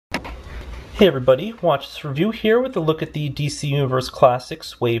Hey everybody, watch this review here with a look at the DC Universe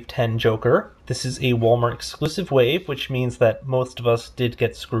Classics Wave 10 Joker. This is a Walmart exclusive wave, which means that most of us did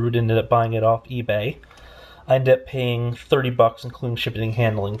get screwed and ended up buying it off eBay. I ended up paying $30 including shipping and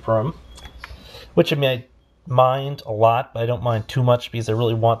handling for him, which I mind a lot, but I don't mind too much because I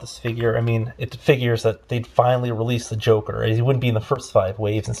really want this figure. It figures that they'd finally release the Joker. He wouldn't be in the first 5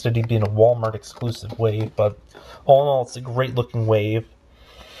 waves, instead he'd be in a Walmart exclusive wave, but all in all it's a great looking wave.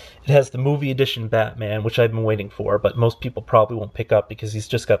 It has the movie edition Batman, which I've been waiting for, but most people probably won't pick up because he's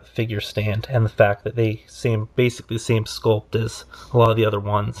just got the figure stand and the fact that they basically the same sculpt as a lot of the other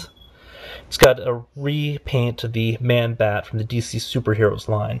ones. It's got a repaint of the Man-Bat from the DC Superheroes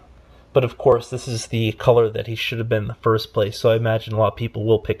line. But of course, this is the color that he should have been in the first place, so I imagine a lot of people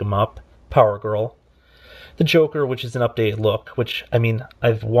will pick him up. Power Girl. The Joker, which is an updated look, which,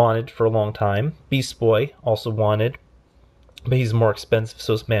 I've wanted for a long time. Beast Boy, also wanted. But he's more expensive,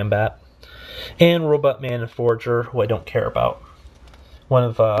 so is Man-Bat. And Robot Man and Forger, who I don't care about. One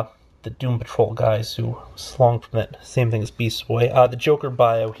of the Doom Patrol guys who slung from that same thing as Beast Boy. The Joker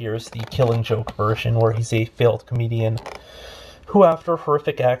bio here is the Killing Joke version, where he's a failed comedian who, after a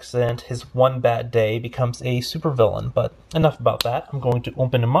horrific accident, his one bad day, becomes a supervillain. But enough about that. I'm going to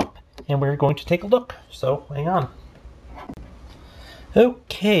open him up, and we're going to take a look. So, hang on.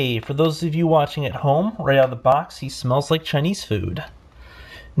 Okay, for those of you watching at home, right out of the box, he smells like Chinese food.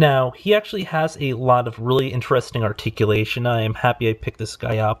 Now, he actually has a lot of really interesting articulation. I am happy I picked this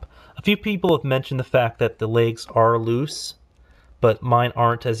guy up. A few people have mentioned the fact that the legs are loose, but mine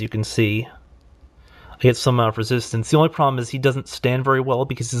aren't, as you can see. I get some amount of resistance. The only problem is he doesn't stand very well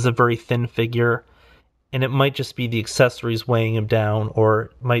because he's a very thin figure, and it might just be the accessories weighing him down, or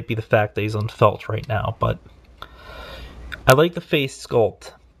it might be the fact that he's on felt right now, but I like the face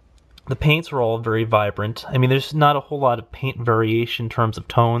sculpt. The paints are all very vibrant. There's not a whole lot of paint variation in terms of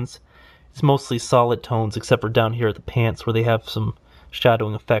tones. It's mostly solid tones, except for down here at the pants where they have some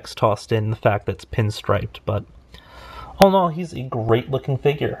shadowing effects tossed in, the fact that it's pinstriped. But all in all, he's a great looking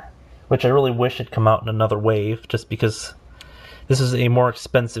figure, which I really wish had come out in another wave, just because this is a more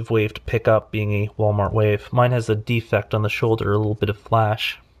expensive wave to pick up, being a Walmart wave. Mine has a defect on the shoulder, a little bit of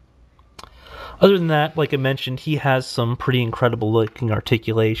flash. Other than that, like I mentioned, he has some pretty incredible looking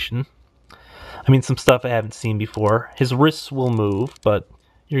articulation. Some stuff I haven't seen before. His wrists will move, but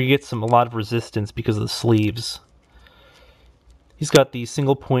you get a lot of resistance because of the sleeves. He's got the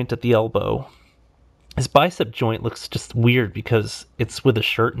single point at the elbow. His bicep joint looks just weird because it's with a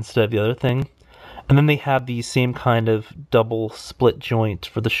shirt instead of the other thing. And then they have the same kind of double split joint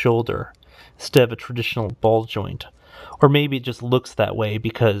for the shoulder instead of a traditional ball joint. Or maybe it just looks that way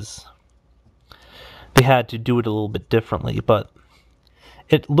because they had to do it a little bit differently, but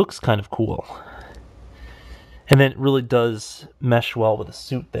it looks kind of cool. And then it really does mesh well with the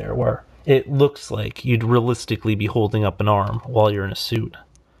suit there, where it looks like you'd realistically be holding up an arm while you're in a suit.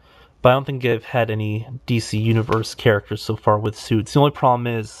 But I don't think I've had any DC Universe characters so far with suits. The only problem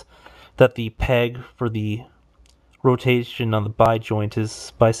is that the peg for the rotation on the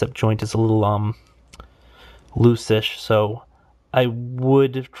bicep joint is a little loose-ish, so I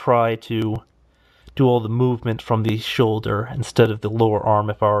would try to do all the movement from the shoulder instead of the lower arm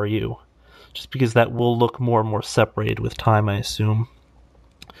if I were you. Just because that will look more and more separated with time, I assume.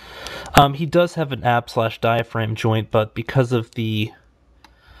 He does have an ab/diaphragm joint, but because of the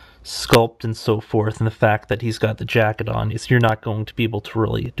sculpt and so forth, and the fact that he's got the jacket on, you're not going to be able to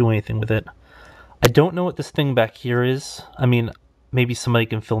really do anything with it. I don't know what this thing back here is. Maybe somebody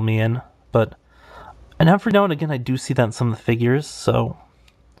can fill me in, but every now and again I do see that in some of the figures, so.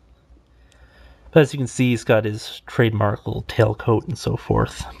 But as you can see, he's got his trademark little tailcoat and so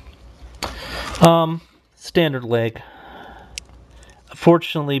forth. Standard leg.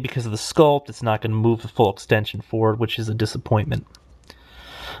 Fortunately, because of the sculpt, it's not going to move the full extension forward, which is a disappointment.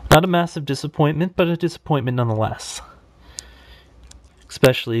 Not a massive disappointment, but a disappointment nonetheless.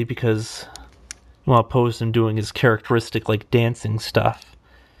 Especially because you want to pose him doing his characteristic, dancing stuff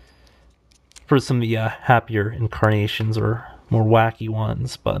for some of the happier incarnations or more wacky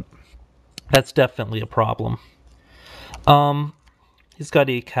ones, but that's definitely a problem. He's got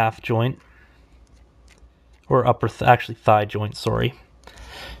a calf joint, or actually thigh joint, sorry.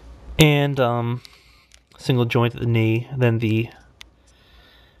 And single joint at the knee. Then the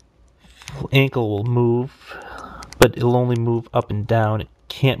ankle will move, but it'll only move up and down. It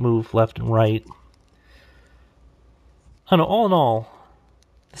can't move left and right. I don't know, all in all,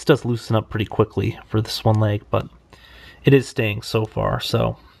 this does loosen up pretty quickly for this one leg, but it is staying so far,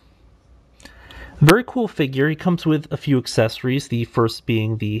 so. Very cool figure. He comes with a few accessories, the first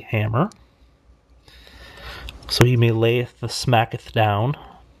being the hammer. So he may layeth the smacketh down.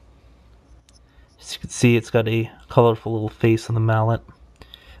 As you can see, it's got a colorful little face on the mallet.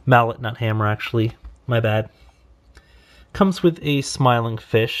 Mallet, not hammer, actually. My bad. Comes with a smiling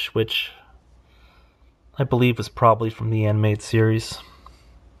fish, which I believe was probably from the animated series.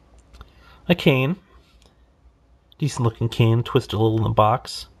 A cane. Decent looking cane, twisted a little in the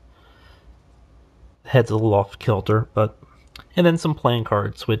box. Head's a little off kilter, but... And then some playing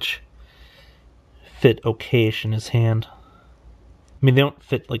cards, which fit okayish in his hand. I mean, they don't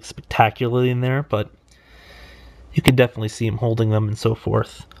fit, like, spectacularly in there, but you can definitely see him holding them and so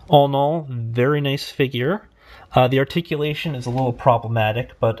forth. All in all, very nice figure. The articulation is a little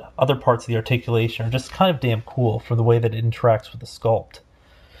problematic, but other parts of the articulation are just kind of damn cool for the way that it interacts with the sculpt.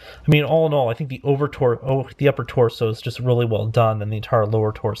 I mean, all in all, I think the upper torso is just really well done, and the entire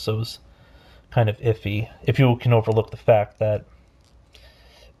lower torso is kind of iffy. If you can overlook the fact that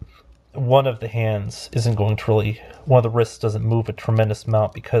one of the hands isn't going to really, one of the wrists doesn't move a tremendous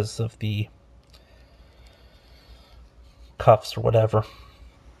amount because of the cuffs or whatever.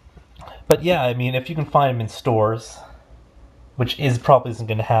 But yeah, I mean, if you can find them in stores, which probably isn't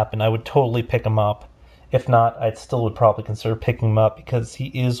going to happen, I would totally pick them up. If not, I still would probably consider picking him up because he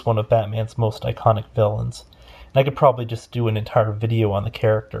is one of Batman's most iconic villains. And I could probably just do an entire video on the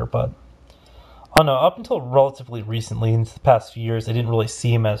character, but I don't know, up until relatively recently, in the past few years, I didn't really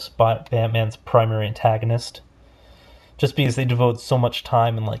see him as Batman's primary antagonist. Just because they devote so much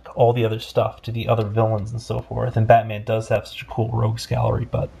time and like all the other stuff to the other villains and so forth. And Batman does have such a cool rogues gallery,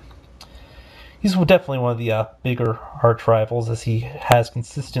 but he's definitely one of the bigger arch rivals, as he has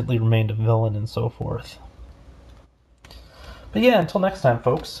consistently remained a villain and so forth. But yeah, until next time,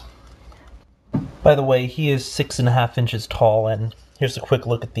 folks. By the way, he is 6.5 inches tall, and here's a quick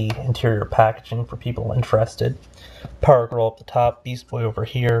look at the interior packaging for people interested. Power Girl up the top, Beast Boy over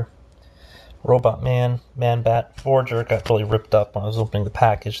here, Robot Man, Man Bat, Forger got really ripped up when I was opening the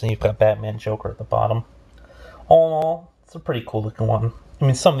package, then you've got Batman Joker at the bottom. All in all, it's a pretty cool looking one. I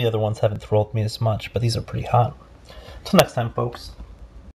mean, some of the other ones haven't thrilled me as much, but these are pretty hot. Until next time, folks.